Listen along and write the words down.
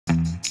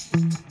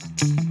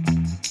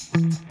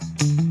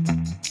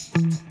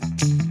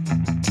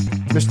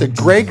Mr.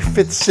 Greg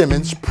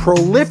Fitzsimmons,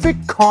 prolific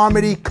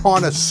comedy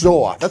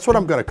connoisseur. That's what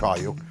I'm going to call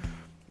you.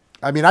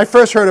 I mean, I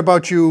first heard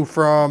about you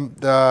from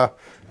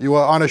you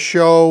were on a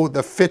show,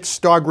 the Fitz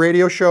Dog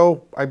Radio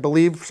Show, I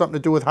believe, something to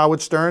do with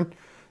Howard Stern.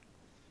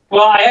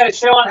 Well, I had a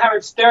show on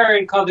Howard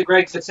Stern called The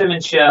Greg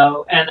Fitzsimmons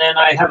Show, and then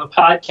I have a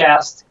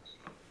podcast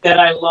that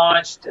I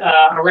launched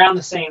around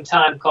the same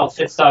time called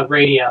Fitz Dog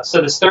Radio.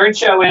 So the Stern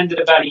Show ended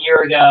about a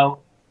year ago,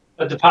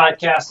 but the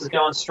podcast is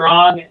going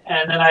strong,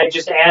 and then I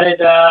just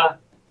added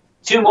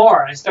 2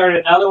 more. I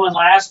started another one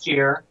last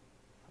year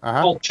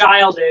called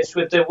Childish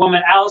with the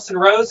woman Allison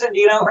Rosen. Do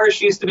you know her?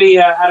 She used to be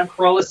Adam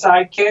Carolla's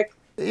sidekick.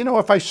 You know,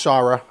 if I saw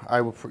her,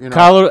 I would, you know.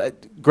 Carlo,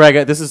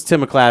 Greg, this is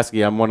Tim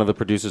McKlasky. I'm one of the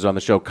producers on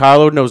the show.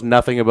 Carlo knows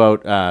nothing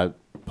about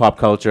pop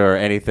culture or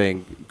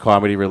anything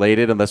comedy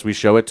related unless we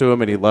show it to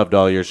him, and he loved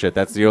all your shit.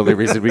 That's the only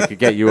reason we could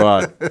get you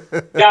on.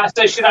 Yeah,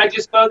 so should I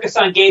just focus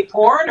on gay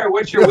porn, or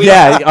what's your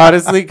Yeah,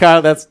 honestly,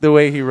 Carlo, that's the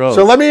way he rolls.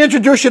 So let me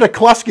introduce you to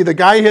Klasky, the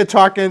guy here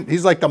talking.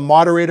 He's like the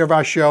moderator of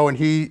our show, and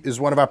he is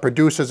one of our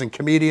producers and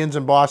comedians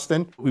in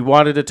Boston. We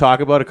wanted to talk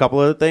about a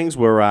couple of things.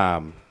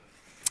 Where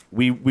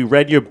we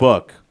read your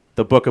book,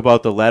 the book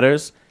about the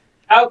letters.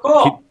 Oh,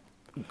 cool.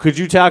 Could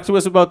you talk to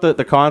us about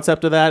the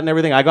concept of that and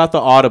everything? I got the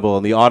Audible,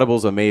 and the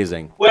Audible's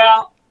amazing.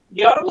 Well,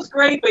 the Audible's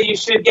great, but you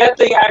should get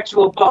the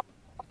actual book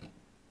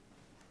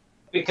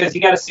because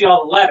you got to see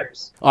all the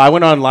letters. Oh, I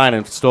went online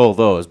and stole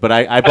those, but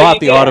I bought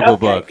the Audible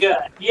book. Good.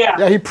 Yeah.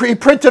 Yeah, he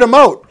printed them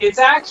out. It's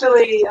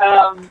actually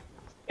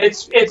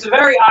it's a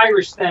very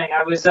Irish thing.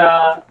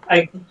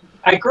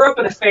 I grew up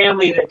in a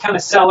family that kind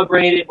of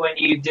celebrated when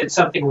you did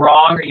something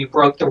wrong or you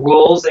broke the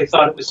rules. They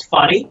thought it was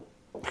funny.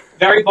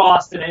 Very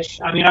Bostonish.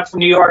 I mean, I'm from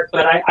New York,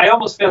 but I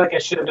almost feel like I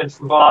should have been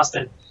from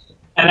Boston.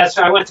 And that's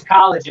why I went to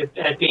college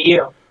at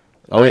BU.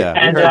 Oh, yeah.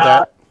 And, heard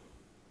that.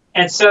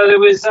 And so there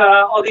was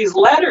all these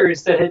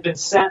letters that had been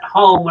sent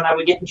home when I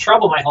would get in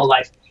trouble my whole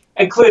life,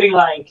 including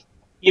like,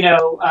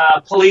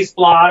 police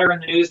blotter in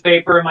the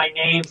newspaper in my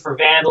name for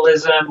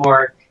vandalism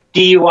or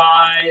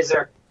DUIs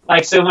or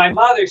like, so my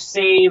mother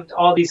saved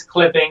all these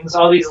clippings,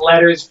 all these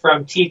letters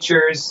from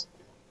teachers,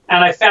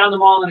 and I found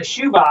them all in a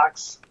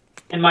shoebox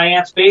in my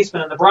aunt's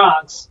basement in the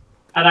Bronx.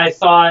 And I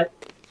thought,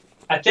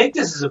 I think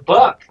this is a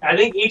book. I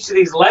think each of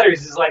these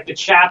letters is like the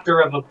chapter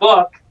of a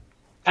book,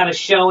 kind of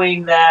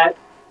showing that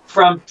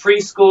from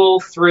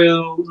preschool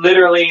through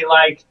literally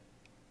like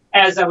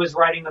as I was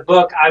writing the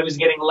book, I was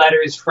getting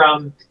letters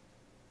from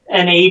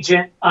an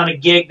agent on a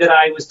gig that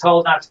I was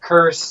told not to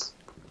curse,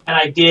 and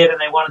I did, and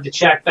they wanted to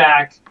check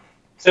back.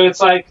 So it's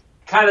like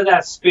kind of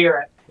that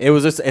spirit.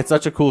 It's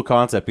such a cool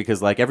concept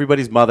because like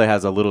everybody's mother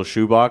has a little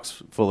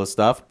shoebox full of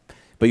stuff,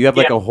 but you have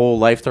like a whole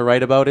life to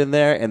write about in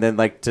there, and then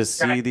like to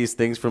see these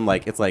things from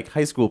like it's like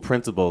high school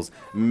principals,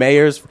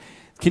 mayors.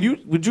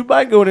 Would you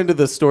mind going into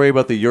the story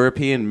about the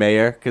European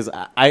mayor? Because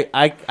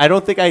I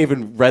don't think I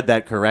even read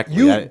that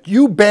correctly.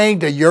 You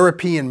banged a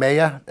European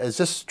mayor. Is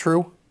this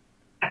true?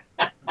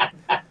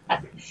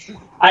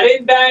 I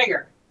didn't bang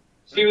her.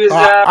 She was.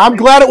 I'm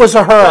glad it was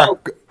a her.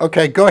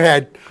 Okay, go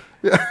ahead.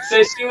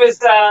 So she was.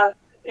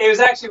 It was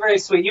actually very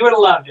sweet. You would have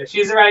loved her.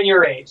 She's around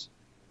your age,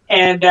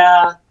 and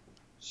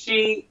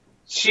she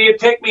had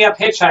picked me up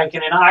hitchhiking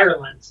in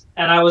Ireland,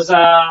 and I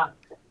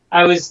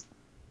was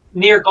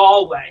near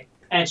Galway,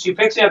 and she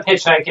picks me up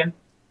hitchhiking,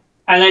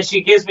 and then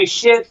she gives me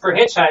shit for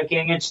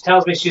hitchhiking, and she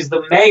tells me she's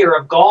the mayor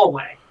of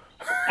Galway,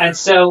 and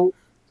so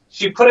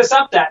she put us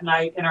up that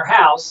night in her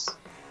house.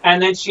 And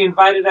then she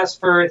invited us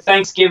for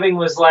Thanksgiving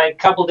was like a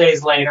couple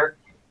days later.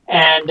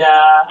 And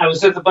I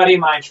was with a buddy of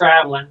mine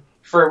traveling.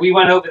 We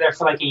went over there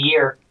for like a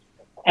year.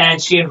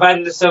 And she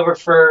invited us over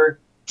for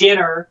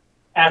dinner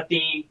at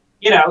the,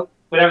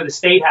 whatever the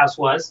State House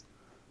was.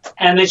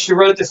 And then she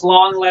wrote this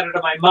long letter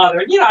to my mother.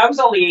 And, I was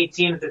only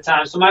 18 at the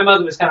time. So my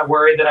mother was kind of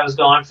worried that I was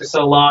gone for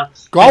so long.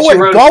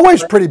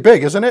 Galway's pretty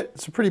big, isn't it?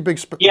 It's a pretty big.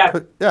 Yeah.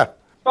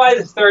 Probably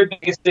the 3rd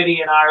biggest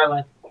city in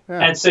Ireland.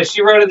 Yeah. And so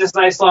she wrote this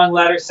nice long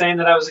letter saying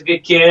that I was a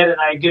good kid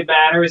and I had good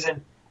manners,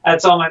 and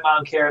that's all my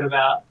mom cared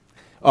about.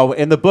 Oh,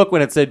 in the book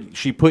when it said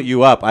she put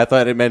you up, I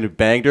thought it meant it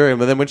banged her,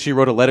 and then when she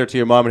wrote a letter to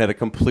your mom, it had a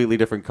completely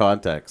different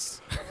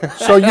context.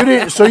 So you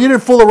didn't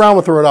fool around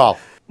with her at all.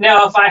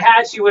 No, if I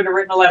had, she wouldn't have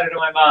written a letter to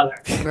my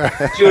mother.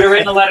 She would have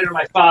written a letter to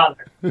my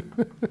father.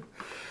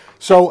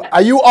 So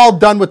are you all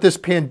done with this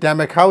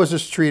pandemic? How is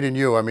this treating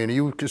you? I mean, are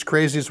you as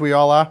crazy as we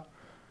all are?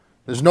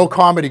 There's no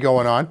comedy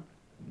going on.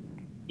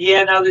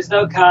 Yeah, no, there's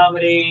no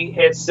comedy.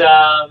 It's,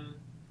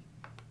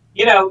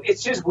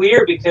 it's just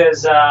weird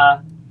because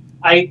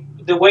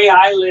the way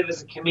I live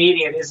as a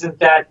comedian isn't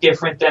that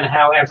different than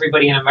how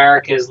everybody in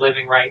America is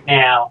living right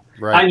now.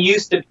 Right. I'm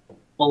used to being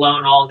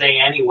alone all day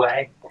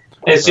anyway.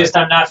 It's just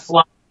I'm not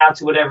flying out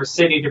to whatever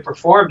city to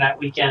perform that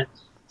weekend.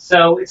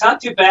 So it's not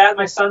too bad.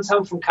 My son's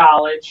home from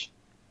college,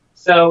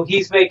 so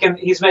he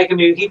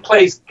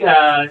plays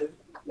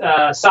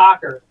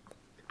soccer.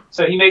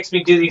 So he makes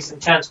me do these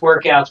intense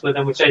workouts with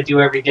him, which I do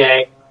every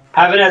day.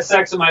 Haven't had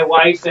sex with my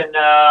wife in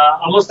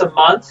almost a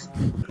month.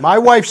 My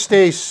wife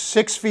stays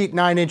 6 feet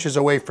 9 inches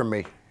away from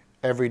me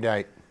every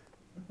night.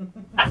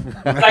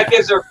 That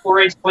gives her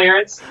 4-inch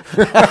clearance.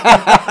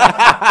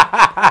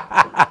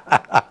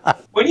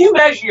 When you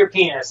measure your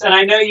penis, and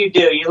I know you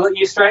do,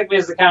 you strike me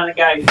as the kind of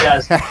guy who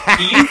does.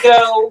 Do you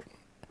go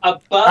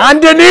above?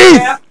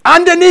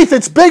 Underneath.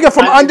 It's bigger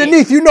from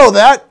underneath. You know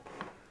that.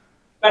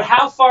 But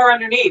how far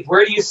underneath?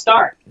 Where do you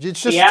start?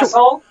 It's just the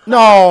asshole?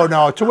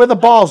 No, to where the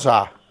balls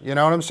are. You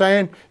know what I'm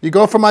saying? You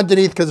go from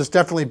underneath because it's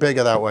definitely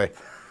bigger that way.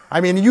 I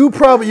mean, you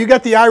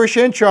got the Irish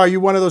inch, or are you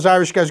one of those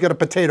Irish guys who got a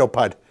potato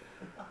pud?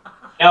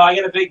 No, I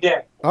got a big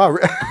dick. Oh,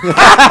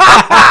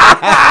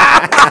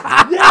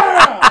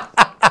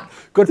 yeah!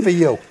 Good for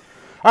you. All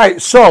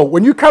right, so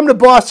when you come to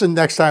Boston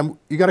next time,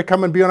 you got to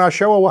come and be on our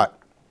show or what?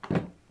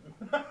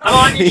 I'm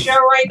on your show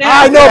right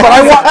now. I know, but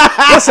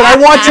I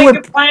want you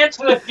in plans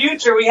for the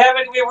future. We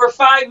were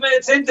 5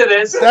 minutes into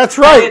this. That's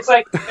right. It's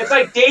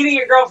like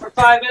dating a girl for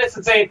 5 minutes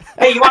and saying,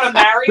 "Hey, you want to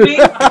marry me?"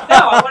 No,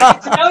 I want to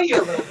get to know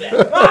you a little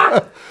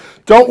bit.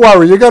 Don't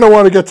worry, you're going to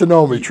want to get to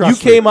know me.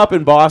 Trust me. You came up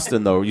in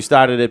Boston though. You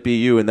started at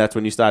BU, and that's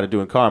when you started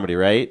doing comedy,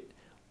 right?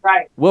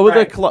 Right. What were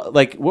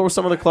what were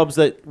some of the clubs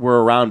that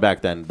were around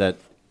back then? They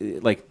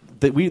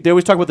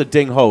always talk about the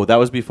Ding Ho. That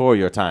was before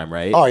your time,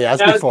 right? Oh yeah,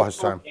 that's before his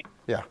time.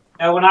 Yeah.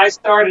 Now, when I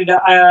started,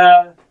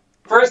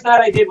 first night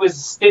I did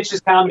was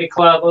Stitch's Comedy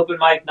Club open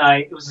mic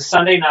night. It was a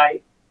Sunday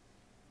night,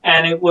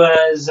 and it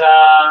was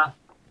I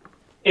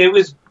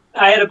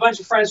had a bunch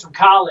of friends from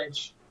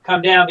college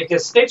come down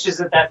because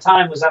Stitch's at that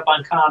time was up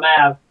on Com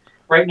Ave,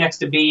 right next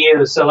to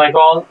BU. So like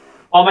all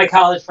my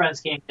college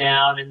friends came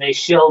down and they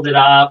shilled it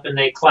up and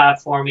they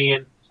clapped for me,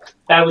 and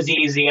that was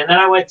easy. And then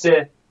I went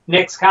to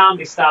Nick's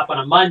Comedy Stop on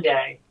a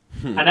Monday,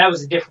 and that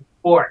was a different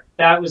sport.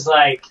 That was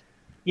like,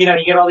 you know,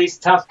 you get all these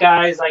tough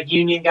guys, like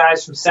union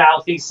guys from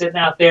Southeast sitting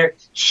out there,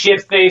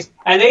 shit-faced,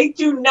 and they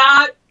do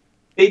not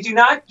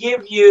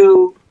give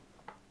you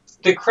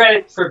the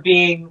credit for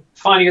being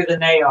funnier than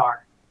they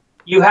are.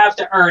 You have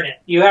to earn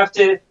it. You have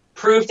to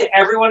prove to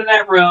everyone in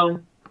that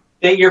room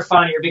that you're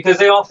funnier because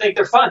they all think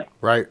they're funny.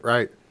 Right,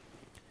 right.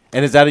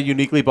 And is that a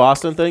uniquely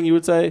Boston thing, you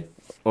would say?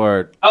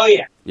 Or oh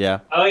yeah. Yeah.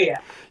 Oh yeah.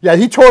 Yeah,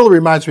 he totally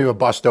reminds me of a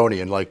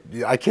Bostonian. Like,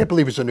 I can't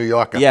believe he's a New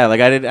Yorker. Yeah, like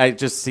I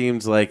just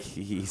seems like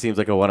he seems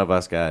like a one of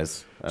us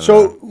guys.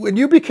 So when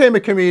you became a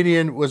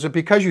comedian, was it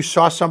because you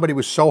saw somebody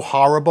was so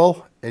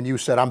horrible and you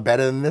said, "I'm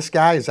better than this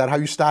guy"? Is that how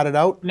you started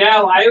out?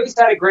 No, I always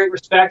had a great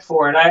respect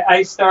for it.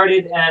 I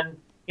started, and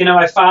you know,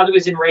 my father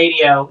was in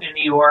radio in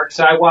New York,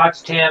 so I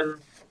watched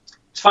him.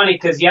 It's funny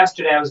because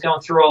yesterday I was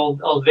going through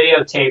old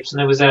videotapes, and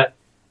there was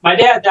my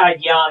dad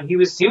died young. He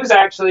was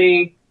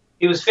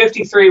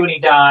 53 when he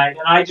died,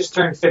 and I just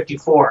turned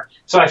 54.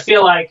 So I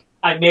feel like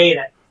I made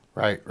it.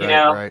 Right, you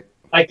know? right.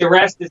 Like the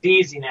rest is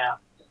easy now.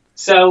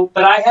 So,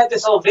 but I had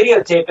this old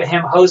videotape of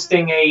him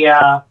hosting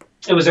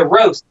it was a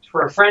roast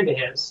for a friend of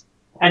his.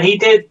 And he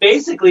did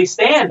basically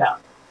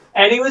stand-up.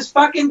 And he was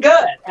fucking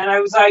good. And I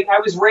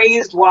was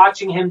raised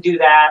watching him do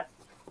that.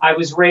 I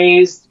was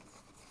raised,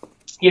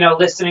 you know,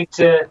 listening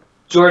to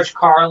George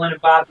Carlin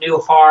and Bob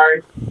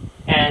Newhart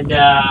and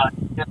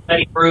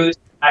Betty Bruce.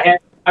 I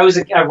was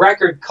a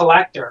record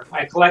collector.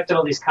 I collected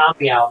all these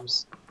comedy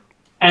albums.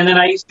 And then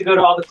I used to go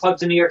to all the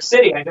clubs in New York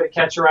City. I'd go to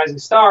Catch a Rising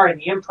Star and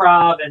the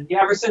Improv. And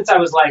ever since I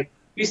was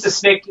used to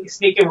sneak in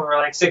when we were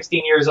like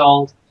 16 years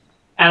old.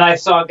 And I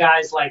saw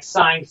guys like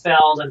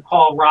Seinfeld and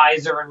Paul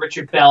Reiser and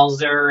Richard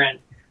Belzer and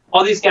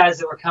all these guys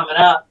that were coming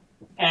up.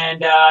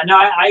 And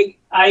I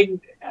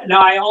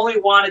only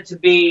wanted to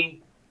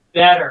be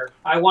better.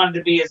 I wanted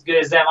to be as good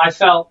as them. I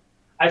felt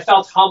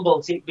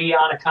humbled to be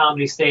on a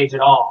comedy stage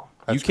at all.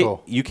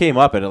 You came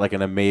up at like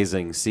an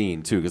amazing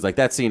scene too, because like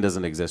that scene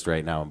doesn't exist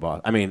right now in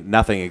Boston. I mean,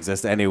 nothing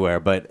exists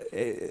anywhere. But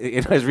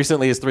as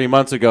recently as 3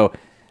 months ago,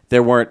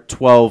 there weren't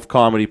 12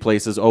 comedy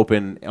places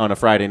open on a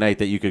Friday night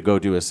that you could go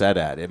do a set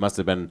at. It must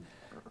have been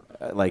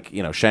like,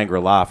 you know,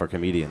 Shangri-La for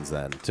comedians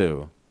then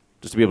too,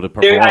 just to be able to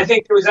perform. I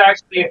think there was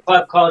actually a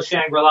club called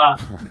Shangri-La.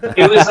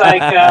 It was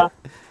like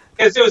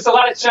because there was a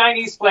lot of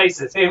Chinese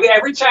places.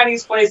 Every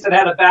Chinese place that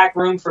had a back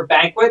room for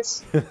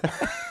banquets,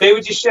 they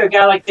would just show a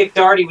guy like Dick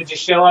Darty would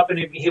just show up and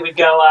he would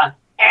go,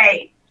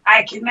 "Hey,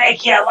 I can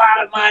make you a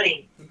lot of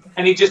money,"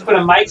 and he'd just put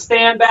a mic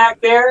stand back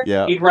there.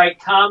 Yeah. He'd write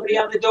comedy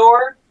on the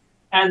door,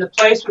 and the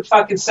place would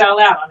fucking sell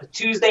out on a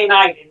Tuesday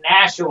night in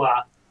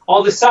Nashua.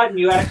 All of a sudden,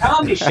 you had a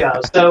comedy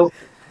show. So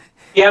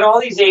you had all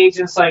these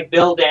agents like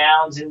Bill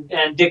Downs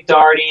and Dick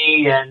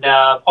Darty and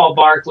Paul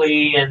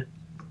Barkley and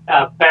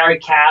Barry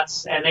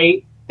Katz, and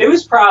there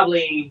was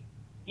probably,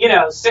 you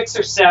know, 6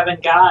 or 7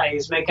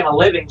 guys making a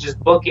living just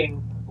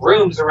booking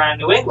rooms around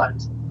New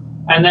England.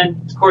 And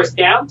then, of course,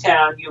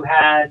 downtown you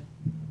had,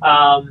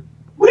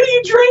 what are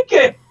you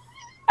drinking?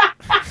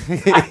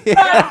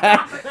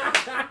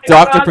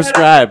 Doctor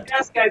prescribed.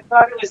 I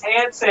thought it was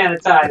hand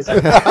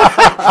sanitizer.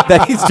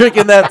 That he's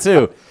drinking that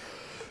too.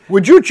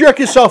 Would you jerk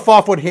yourself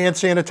off with hand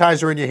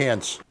sanitizer in your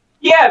hands?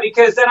 Yeah,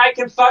 because then I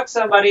can fuck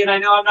somebody and I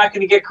know I'm not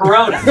going to get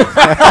corona.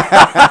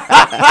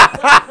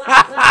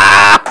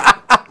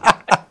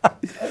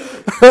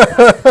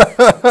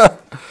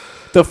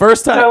 The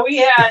first time. So we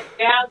had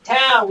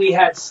downtown, we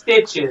had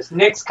Stitches,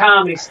 Nick's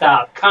Comedy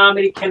Stop,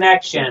 Comedy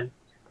Connection,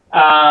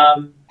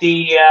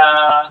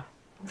 The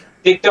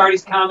Dick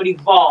Darty's Comedy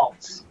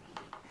Vault,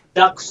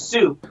 Duck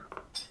Soup,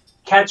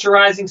 Catch a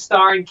Rising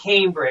Star in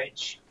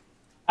Cambridge,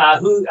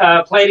 who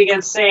played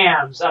against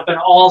Sam's up in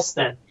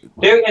Alston.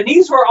 And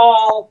these were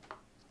all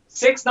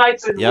 6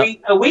 nights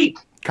a week.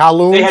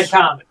 Kowloon's. They had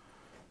comedy.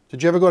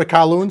 Did you ever go to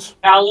Kowloon's?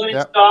 Kowloon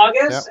in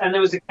Saugus, and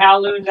there was a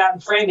Kowloon's out in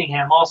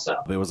Framingham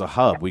also. It was a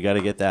hub. We got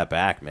to get that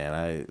back,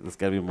 man. There's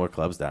got to be more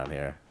clubs down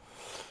here.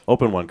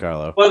 Open one,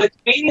 Carlo. Well, the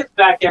comedians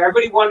back there,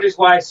 everybody wonders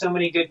why so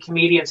many good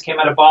comedians came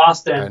out of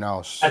Boston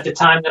at the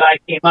time that I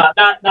came up.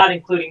 Not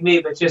including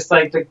me, but just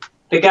like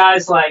the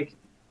guys like,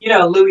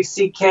 Louis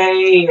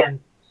C.K. and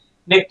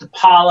Nick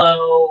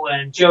DiPaolo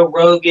and Joe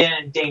Rogan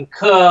and Dane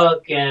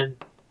Cook and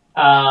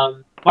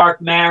Mark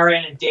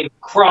Maron and David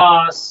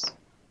Cross.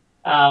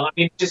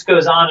 It just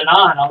goes on and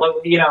on.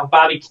 Although,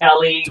 Bobby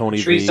Kelly,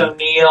 Patrice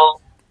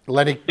O'Neill,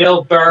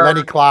 Bill Burr,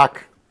 Lenny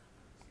Clark.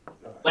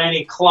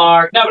 Lenny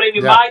Clark. No, but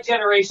my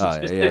generation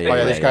specifically.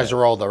 Yeah, these guys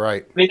are older,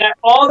 right?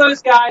 All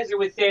those guys are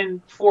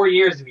within 4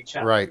 years of each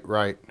other.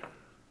 Right.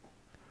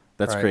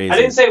 That's crazy. I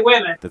didn't say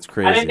women. That's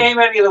crazy. I didn't name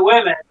any of the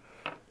women.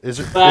 Is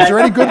there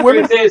any good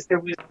women?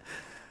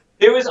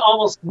 There was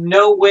almost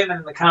no women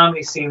in the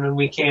comedy scene when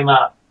we came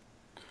up.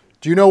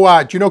 Do you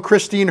know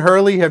Christine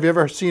Hurley? Have you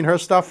ever seen her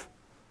stuff?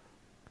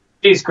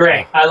 She's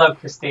great. I love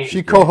Christine.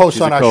 She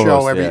co-hosts on our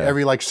show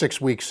every like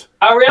 6 weeks.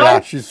 Oh, really? Yeah,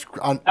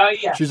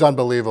 she's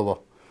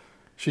unbelievable.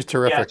 She's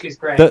terrific. Yeah, she's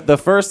great. The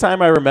first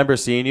time I remember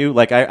seeing you,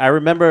 like I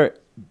remember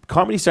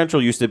Comedy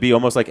Central used to be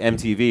almost like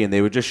MTV, and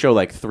they would just show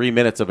like 3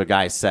 minutes of a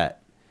guy's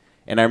set.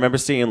 And I remember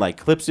seeing like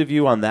clips of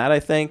you on that, I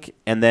think,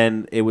 and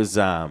then it was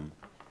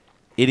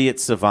Idiot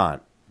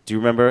Savant. Do you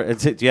remember?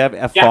 Do you have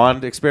a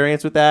fond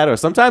experience with that? Or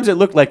sometimes it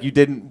looked like you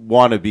didn't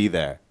want to be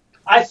there.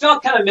 I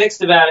felt kind of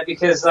mixed about it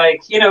because,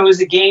 it was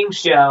a game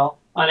show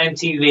on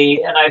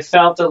MTV, and I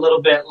felt a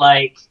little bit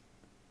like,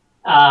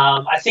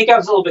 I think I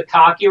was a little bit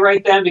cocky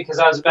right then because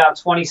I was about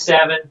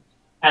 27,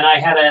 and I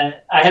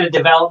had a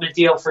development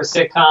deal for a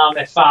sitcom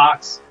at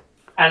Fox,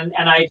 and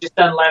I had just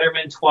done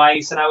Letterman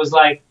twice, and I was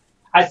like,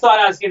 I thought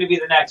I was going to be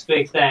the next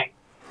big thing.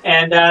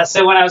 And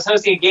so when I was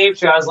hosting a game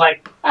show, I was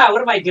like,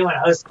 what am I doing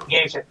hosting a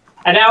game show?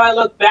 And now I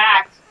look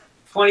back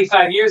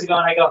 25 years ago,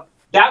 and I go,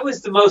 that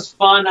was the most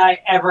fun I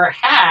ever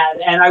had,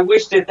 and I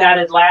wish that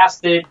had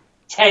lasted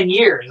 10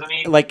 years.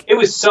 It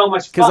was so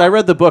much fun. Because I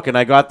read the book, and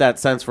I got that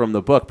sense from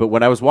the book, but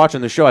when I was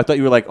watching the show, I thought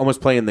you were like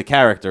almost playing the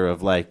character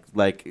of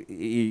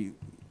you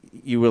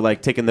were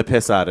like taking the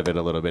piss out of it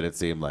a little bit, it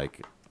seemed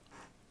like.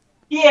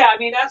 Yeah,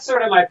 that's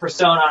sort of my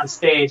persona on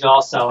stage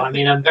also. I'm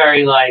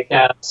very like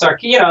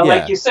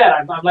like you said,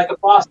 I'm like a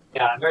Boston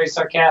guy. I'm very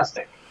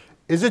sarcastic.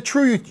 Is it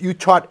true you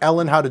taught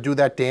Ellen how to do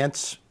that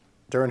dance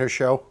during her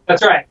show?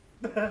 That's right.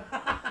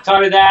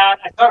 Taught her that.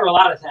 I taught her a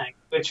lot of things,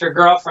 which her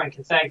girlfriend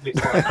can thank me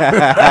for.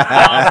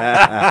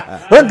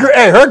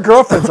 Her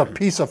girlfriend's a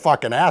piece of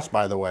fucking ass,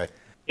 by the way.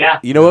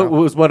 Yeah. You know what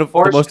was one of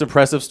the most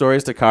impressive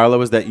stories to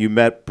Carlo is that you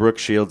met Brooke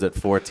Shields at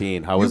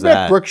 14. How was that? You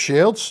met Brooke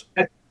Shields?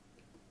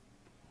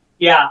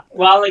 Yeah.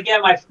 Well,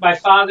 again, my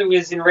father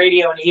was in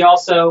radio, and he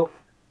also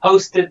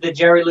hosted the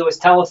Jerry Lewis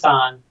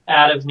Telethon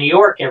out of New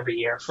York every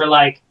year for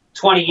like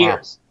 20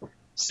 years. Wow.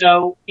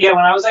 So, when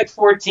I was like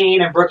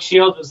 14 and Brooke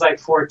Shields was like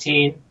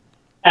 14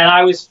 and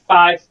I was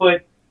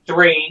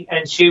 5'3"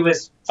 and she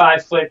was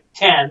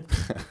 5'10",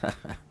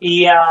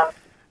 he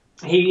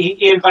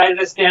invited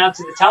us down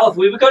to the telethon.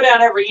 We would go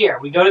down every year.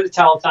 We'd go to the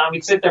telethon.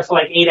 We'd sit there for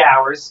like 8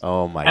 hours.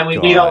 Oh, my God. And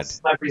we'd meet all the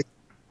celebrities.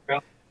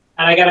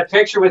 And I got a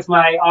picture with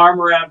my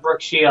arm around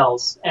Brooke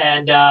Shields.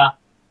 And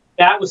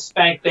that was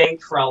spank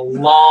bait for a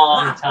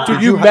long time.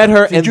 Dude, you met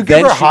her and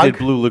then she did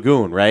Blue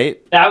Lagoon, right?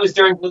 That was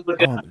during Blue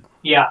Lagoon. Oh.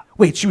 Yeah.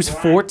 Wait, she was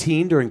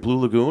 14 during Blue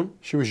Lagoon?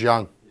 She was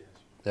young.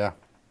 Yeah.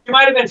 She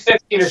might have been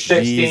 15 or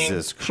 16.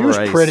 Jesus Christ. She was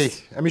pretty.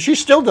 She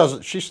still does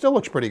it. She still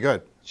looks pretty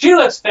good. She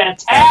looks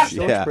fantastic.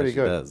 She looks pretty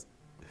good. Does.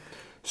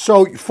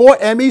 So 4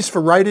 Emmys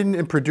for writing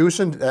and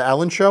producing the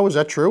Ellen Show. Is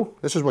that true?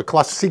 This is what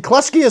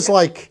Klasky is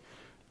like.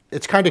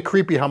 It's kind of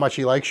creepy how much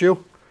he likes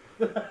you.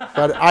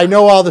 But I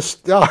know all the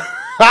stuff.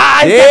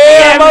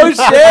 Damn, oh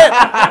shit.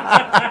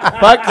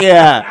 Fuck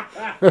yeah.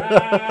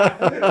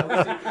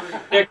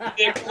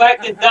 They're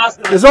collecting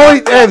dust. There's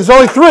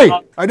only 3.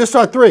 I just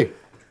saw 3.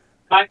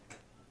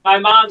 My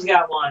mom's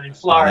got one in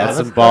Florida. That's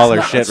some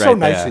baller shit right there. That's so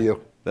nice of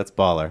you. That's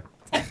baller.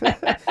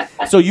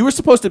 So you were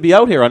supposed to be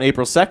out here on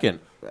April 2nd,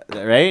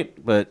 right?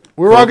 But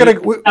we were all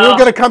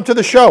gonna come to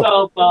the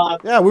show.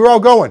 Yeah, we were all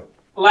going.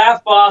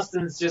 Laugh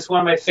Boston's just one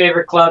of my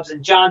favorite clubs,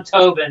 and John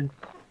Tobin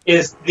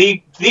is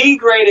the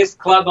greatest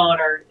club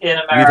owner in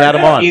America. We've had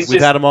him on. We've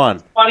had him on.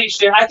 Funny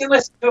shit. I can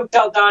listen to him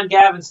tell Don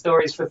Gavin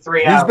stories for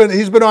 3 hours.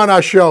 He's been on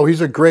our show.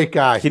 He's a great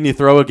guy. Can you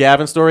throw a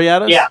Gavin story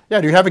at us? Yeah.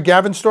 Yeah. Do you have a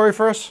Gavin story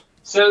for us?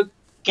 So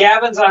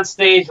Gavin's on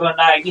stage one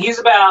night. He's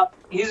about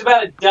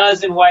a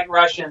dozen White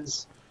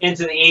Russians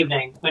into the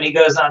evening when he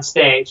goes on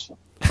stage,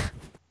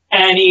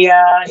 and he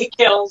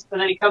kills,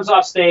 and then he comes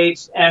off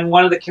stage, and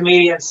one of the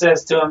comedians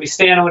says to him, he's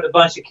standing with a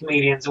bunch of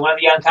comedians, and one of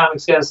the young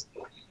comics goes,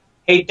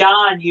 "Hey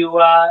Don, you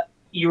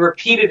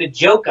repeated a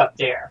joke up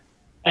there,"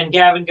 and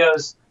Gavin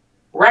goes,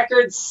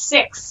 Record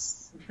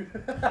 6.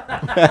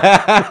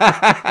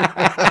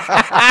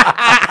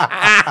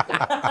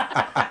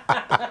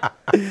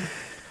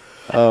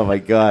 Oh my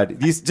God!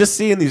 Just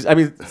seeing these. I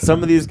mean,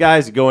 some of these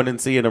guys going and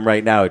seeing them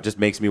right now, it just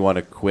makes me want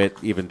to quit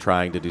even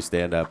trying to do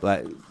stand up.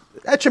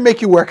 That should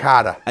make you work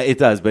harder. It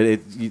does, but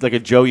like a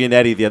Joe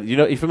Yannetti.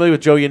 You familiar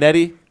with Joe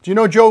Yannetti? Do you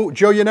know Joe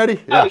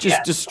Yannetti? Yeah. Oh,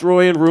 just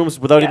destroying rooms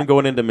without even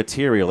going into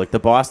material. Like the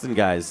Boston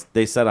guys,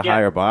 they set a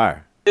higher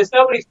bar. There's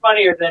nobody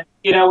funnier than,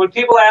 when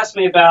people ask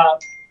me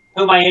about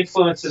who my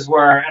influences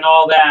were and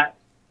all that,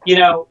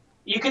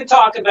 you can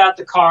talk about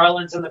the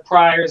Carlins and the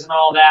Pryors and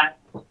all that,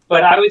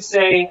 but I would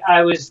say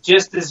I was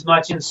just as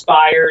much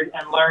inspired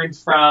and learned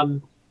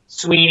from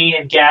Sweeney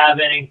and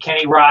Gavin and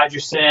Kenny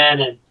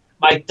Rogerson and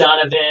Mike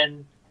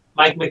Donovan,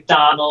 Mike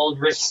McDonald,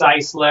 Rich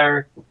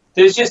Seisler.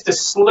 There's just a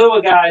slew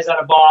of guys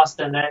out of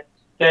Boston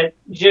that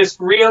just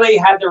really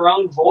had their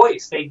own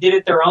voice. They did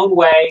it their own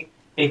way.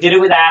 They did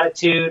it with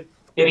attitude.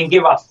 They didn't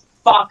give a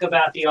fuck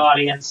about the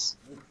audience.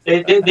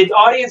 The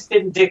audience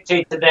didn't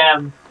dictate to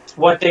them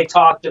what they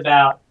talked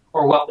about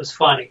or what was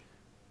funny.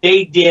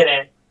 They did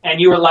it, and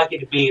you were lucky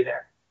to be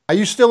there. Are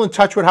you still in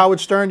touch with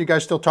Howard Stern? You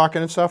guys still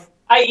talking and stuff?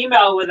 I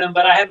email with him,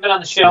 but I haven't been on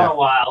the show in a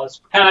while.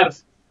 It's kind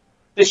of,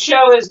 the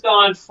show has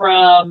gone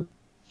from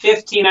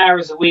 15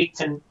 hours a week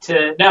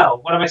to no,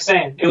 what am I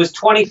saying? It was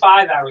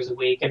 25 hours a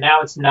week, and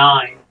now it's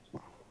 9.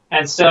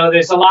 And so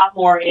there's a lot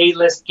more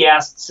A-list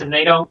guests, and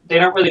they don't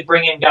really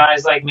bring in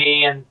guys like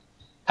me and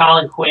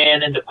Colin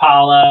Quinn and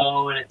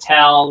DePaulo and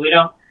Attell. We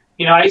don't,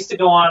 I used to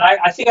go on,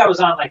 I think I was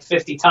on like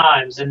 50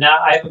 times, and now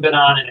I haven't been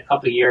on in a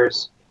couple of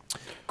years.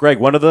 Greg,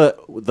 one of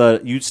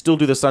you still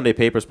do the Sunday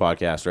Papers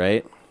podcast,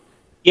 right?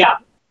 Yeah.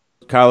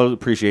 Kyle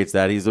appreciates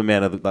that. He's a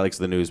man that likes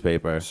the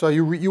newspaper. So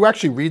you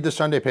actually read the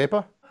Sunday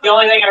paper? The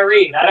only thing I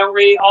read. I don't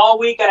read all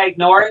week. I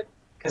ignore it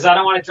because I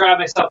don't want to drive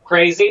myself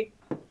crazy.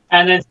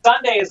 And then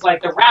Sunday is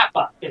like the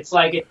wrap-up. It's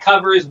like it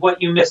covers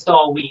what you missed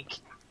all week.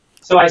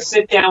 So I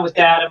sit down with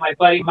that and my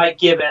buddy Mike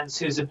Gibbons,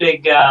 who's a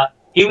big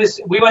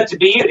we went to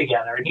BU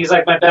together, and he's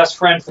like my best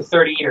friend for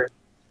 30 years.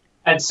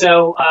 And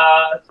so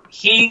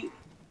he,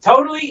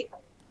 totally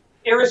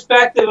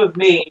irrespective of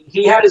me,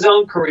 he had his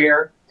own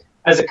career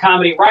as a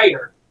comedy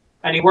writer,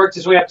 and he worked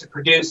his way up to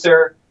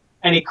producer,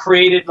 and he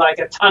created like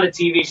a ton of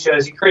TV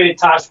shows. He created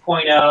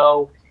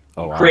Tosh.0.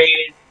 He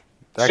created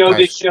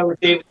Showbiz Show with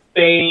David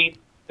Spade,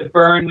 The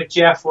Burn with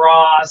Jeff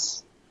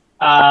Ross,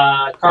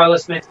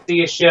 Carlos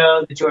Mencia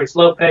Show, The George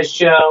Lopez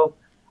Show,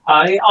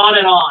 on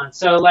and on.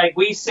 So like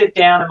we sit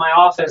down in my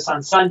office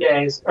on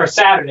Sundays or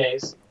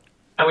Saturdays,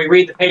 and we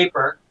read the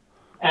paper,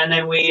 and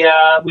then we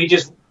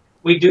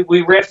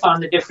riff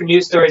on the different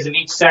news stories of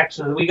each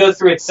section. We go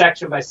through it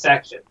section by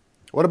section.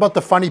 What about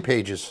the funny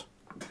pages?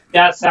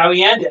 That's how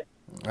we end it.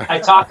 I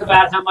talk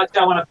about how much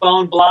I want to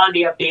bone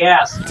Blondie up the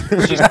ass.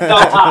 She's so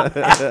hot.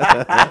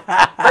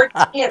 Her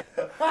tits,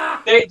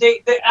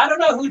 I don't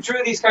know who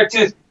drew these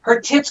cartoons. Her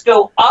tits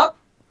go up,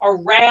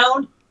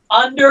 around,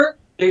 under.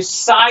 There's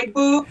side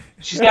boob.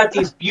 She's got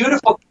these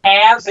beautiful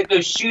calves that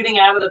go shooting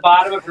out of the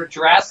bottom of her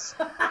dress.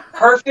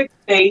 Perfect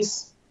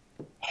face.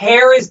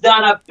 Hair is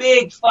done up,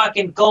 big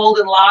fucking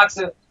golden locks.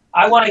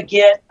 I want to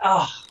get.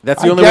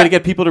 That's the only way to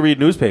get people to read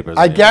newspapers.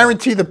 I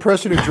guarantee the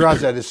person who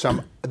draws that is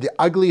the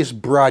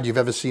ugliest broad you've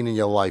ever seen in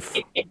your life.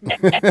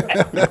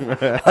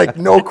 Like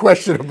no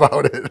question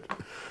about it.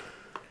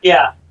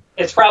 Yeah,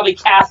 it's probably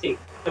Kathy.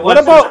 What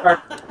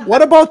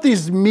about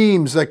these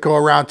memes that go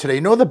around today?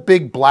 You know the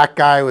big black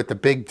guy with the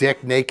big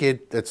dick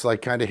naked that's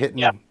like kind of hitting.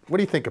 Yeah. What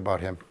do you think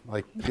about him?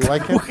 Like, do you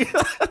like him?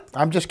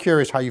 I'm just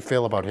curious how you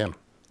feel about him.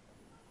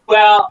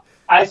 Well,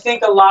 I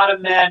think a lot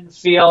of men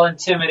feel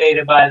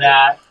intimidated by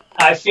that.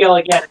 I feel,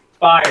 again,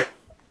 inspired.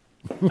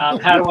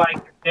 How do I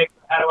get bigger?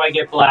 How do I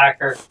get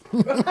blacker?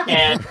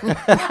 And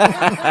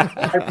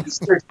I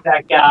researched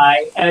that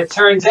guy, and it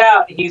turns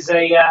out he's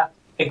a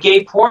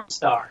gay porn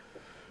star.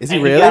 Is he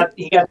really?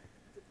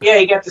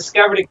 He got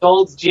discovered at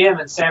Gold's Gym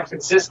in San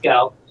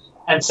Francisco,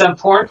 and some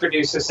porn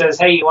producer says,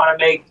 "Hey, you want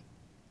to make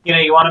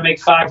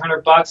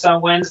 $500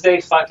 on Wednesday,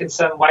 fucking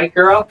some white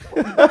girl?"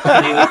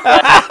 And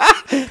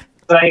he was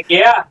like,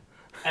 "Yeah."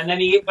 And then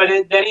he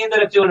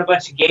ended up doing a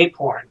bunch of gay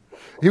porn.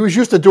 He was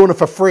used to doing it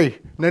for free,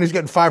 and then he's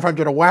getting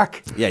 500 a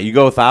whack. Yeah, you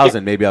go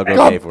 1,000, maybe I'll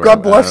go pay for it.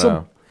 God bless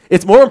him.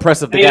 It's more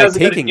impressive the guy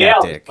taking that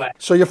dick.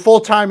 So you're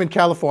full time in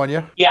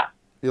California. Yeah.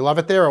 You love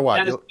it there or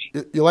what?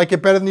 You like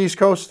it better than the East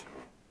Coast?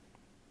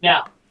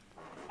 No.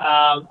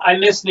 I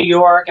miss New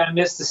York. I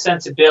miss the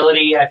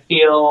sensibility. I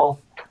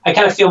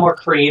kind of feel more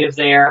creative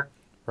there.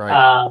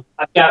 Right.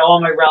 I've got all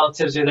my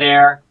relatives are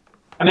there.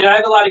 I mean, I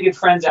have a lot of good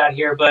friends out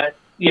here, but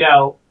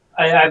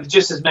I have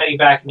just as many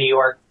back in New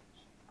York.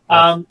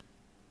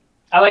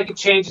 I like to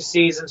change the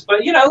seasons,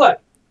 but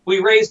look, we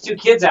raised 2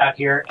 kids out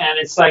here, and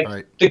it's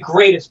like the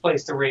greatest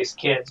place to raise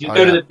kids. You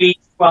go to the beach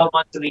 12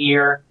 months of the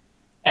year,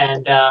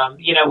 and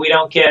we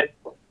don't get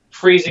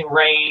freezing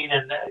rain,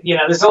 and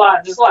there's a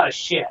lot of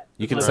shit.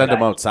 You can send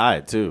them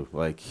outside too,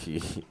 like.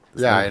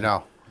 Yeah, I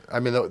know. I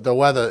mean, the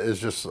weather is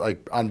just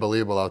like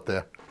unbelievable out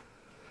there.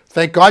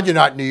 Thank God you're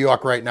not in New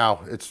York right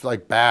now. It's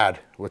like bad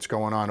what's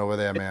going on over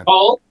there, man.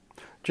 Cold?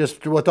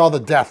 Just with all the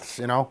deaths,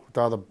 you know, with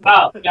all the.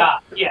 Oh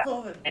God, yeah,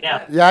 I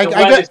know.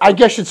 Yeah, I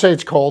guess you'd say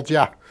it's cold.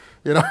 Yeah,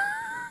 you know,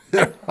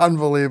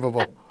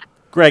 unbelievable.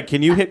 Greg,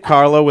 can you hit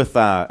Carlo with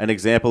an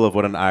example of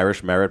what an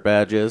Irish merit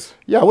badge is?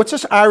 Yeah, what's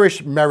this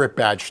Irish merit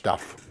badge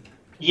stuff?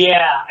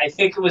 Yeah, I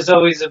think it was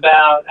always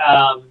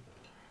about,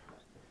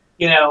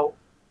 you know,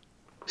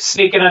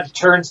 sneaking onto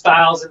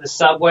turnstiles in the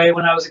subway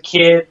when I was a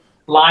kid,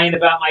 lying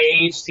about my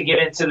age to get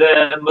into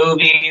the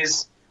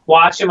movies,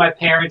 watching my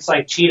parents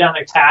like cheat on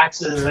their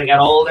taxes as they got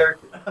older.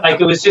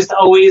 Like it was just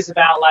always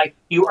about like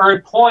you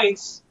earn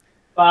points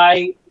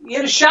by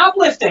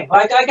shoplifting.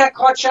 Like I got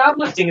caught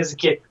shoplifting as a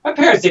kid. My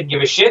parents didn't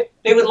give a shit.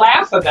 They would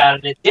laugh about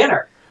it at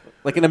dinner.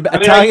 Like an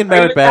Italian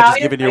merit badge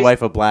is giving your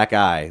wife a black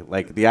eye.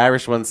 Like the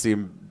Irish ones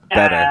seem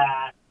better.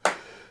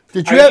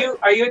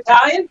 Are you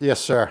Italian? Yes,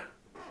 sir.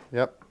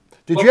 Yep.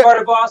 What part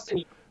of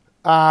Boston?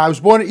 I was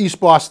born in East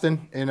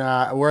Boston, and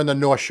we're in the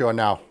North Shore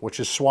now, which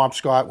is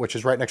Swampscott, which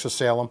is right next to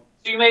Salem.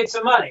 So you made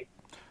some money.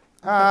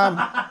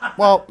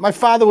 Well, my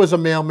father was a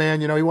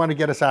mailman. You know, he wanted to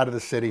get us out of the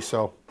city,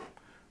 so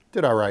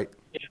did all right.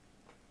 Yeah.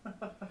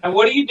 And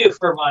what do you do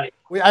for money?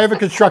 I have a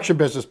construction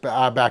business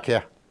back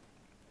here.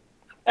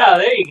 Oh,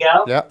 there you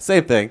go. Yeah,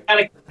 same thing.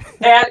 Kind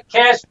of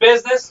cash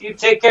business. You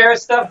take care of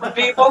stuff for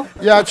people.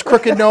 Yeah, it's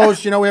crooked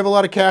nose. You know, we have a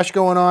lot of cash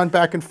going on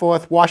back and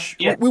forth.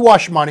 Yeah. We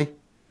wash money.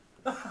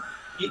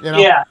 You know?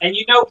 Yeah, and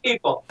you know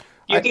people.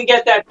 You can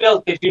get that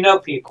built if you know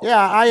people.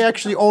 Yeah, I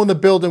actually own the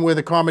building where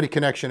the Comedy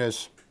Connection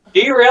is. Do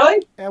you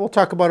really? Yeah, we'll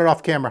talk about it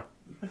off camera.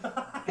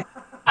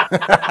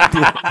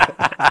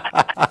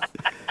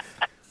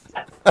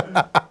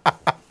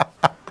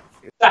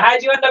 So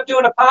how'd you end up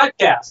doing a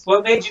podcast?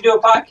 What made you do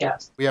a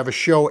podcast? We have a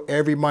show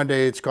every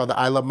Monday. It's called the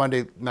I Love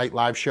Monday Night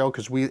Live Show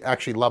because we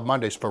actually love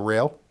Mondays for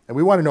real. And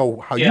we want to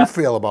know how you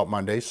feel about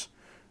Mondays.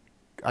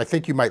 I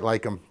think you might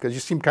like them because you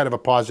seem kind of a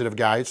positive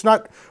guy.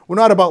 We're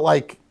not about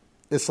like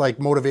this like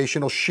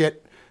motivational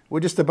shit.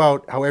 We're just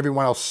about how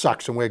everyone else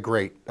sucks and we're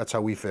great. That's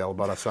how we feel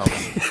about ourselves.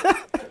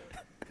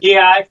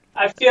 Yeah,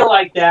 I feel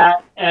like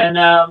that. And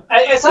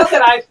it's not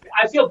that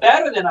I feel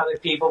better than other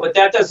people, but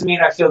that doesn't mean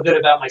I feel good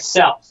about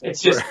myself.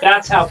 It's just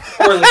that's how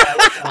poorly I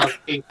look at other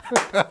people.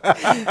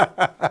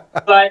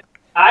 But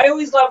I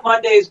always love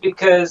Mondays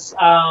because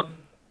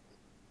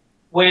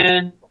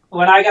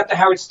when I got the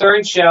Howard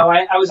Stern show,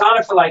 I was on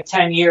it for like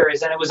 10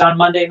 years, and it was on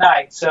Monday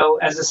night. So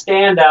as a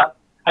stand-up,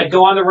 I'd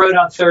go on the road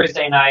on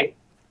Thursday night.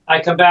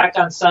 I'd come back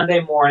on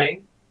Sunday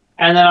morning.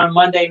 And then on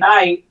Monday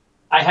night,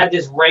 I had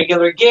this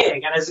regular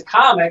gig. And as a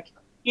comic,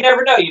 you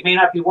never know. You may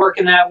not be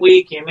working that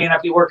week. You may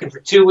not be working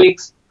for 2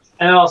 weeks.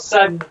 And then all of a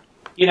sudden,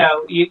 you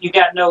know, you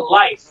got no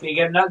life. You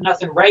got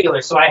nothing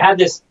regular. So I had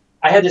this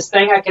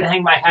thing I could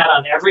hang my hat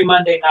on every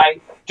Monday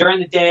night. During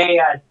the day,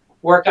 I'd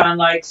work on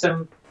like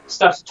some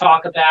stuff to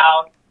talk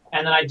about.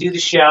 And then I do the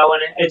show,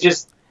 and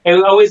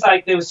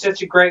it was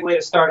such a great way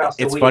to start off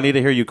the week. It's funny to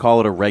hear you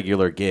call it a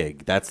regular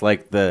gig. That's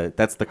like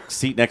that's the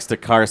seat next to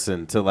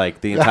Carson to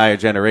like the entire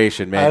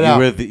generation, man.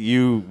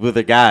 You were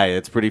the guy.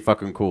 It's pretty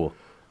fucking cool.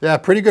 Yeah,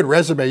 pretty good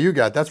resume you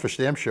got. That's for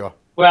damn sure.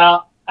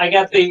 Well, I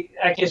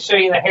can show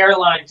you the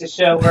hairline to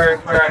show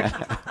where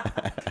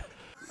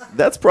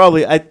That's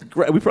probably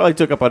we probably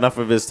took up enough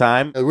of his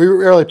time. We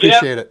really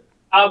appreciate it.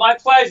 My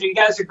pleasure. You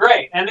guys are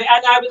great. And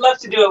I would love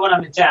to do it when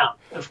I'm in town,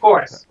 of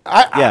course.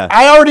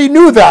 I already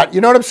knew that.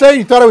 You know what I'm saying?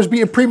 You thought I was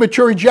being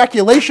premature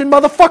ejaculation,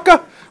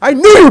 motherfucker? I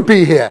knew you'd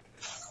be here.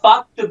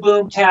 Fuck the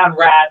Boomtown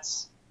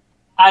Rats.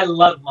 I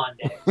love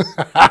Mondays.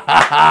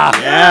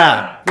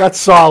 Yeah. That's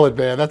solid,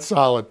 man. That's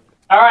solid.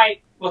 All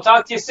right. We'll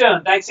talk to you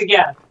soon. Thanks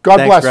again. God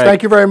bless. Greg.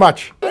 Thank you very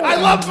much. I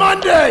love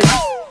Mondays.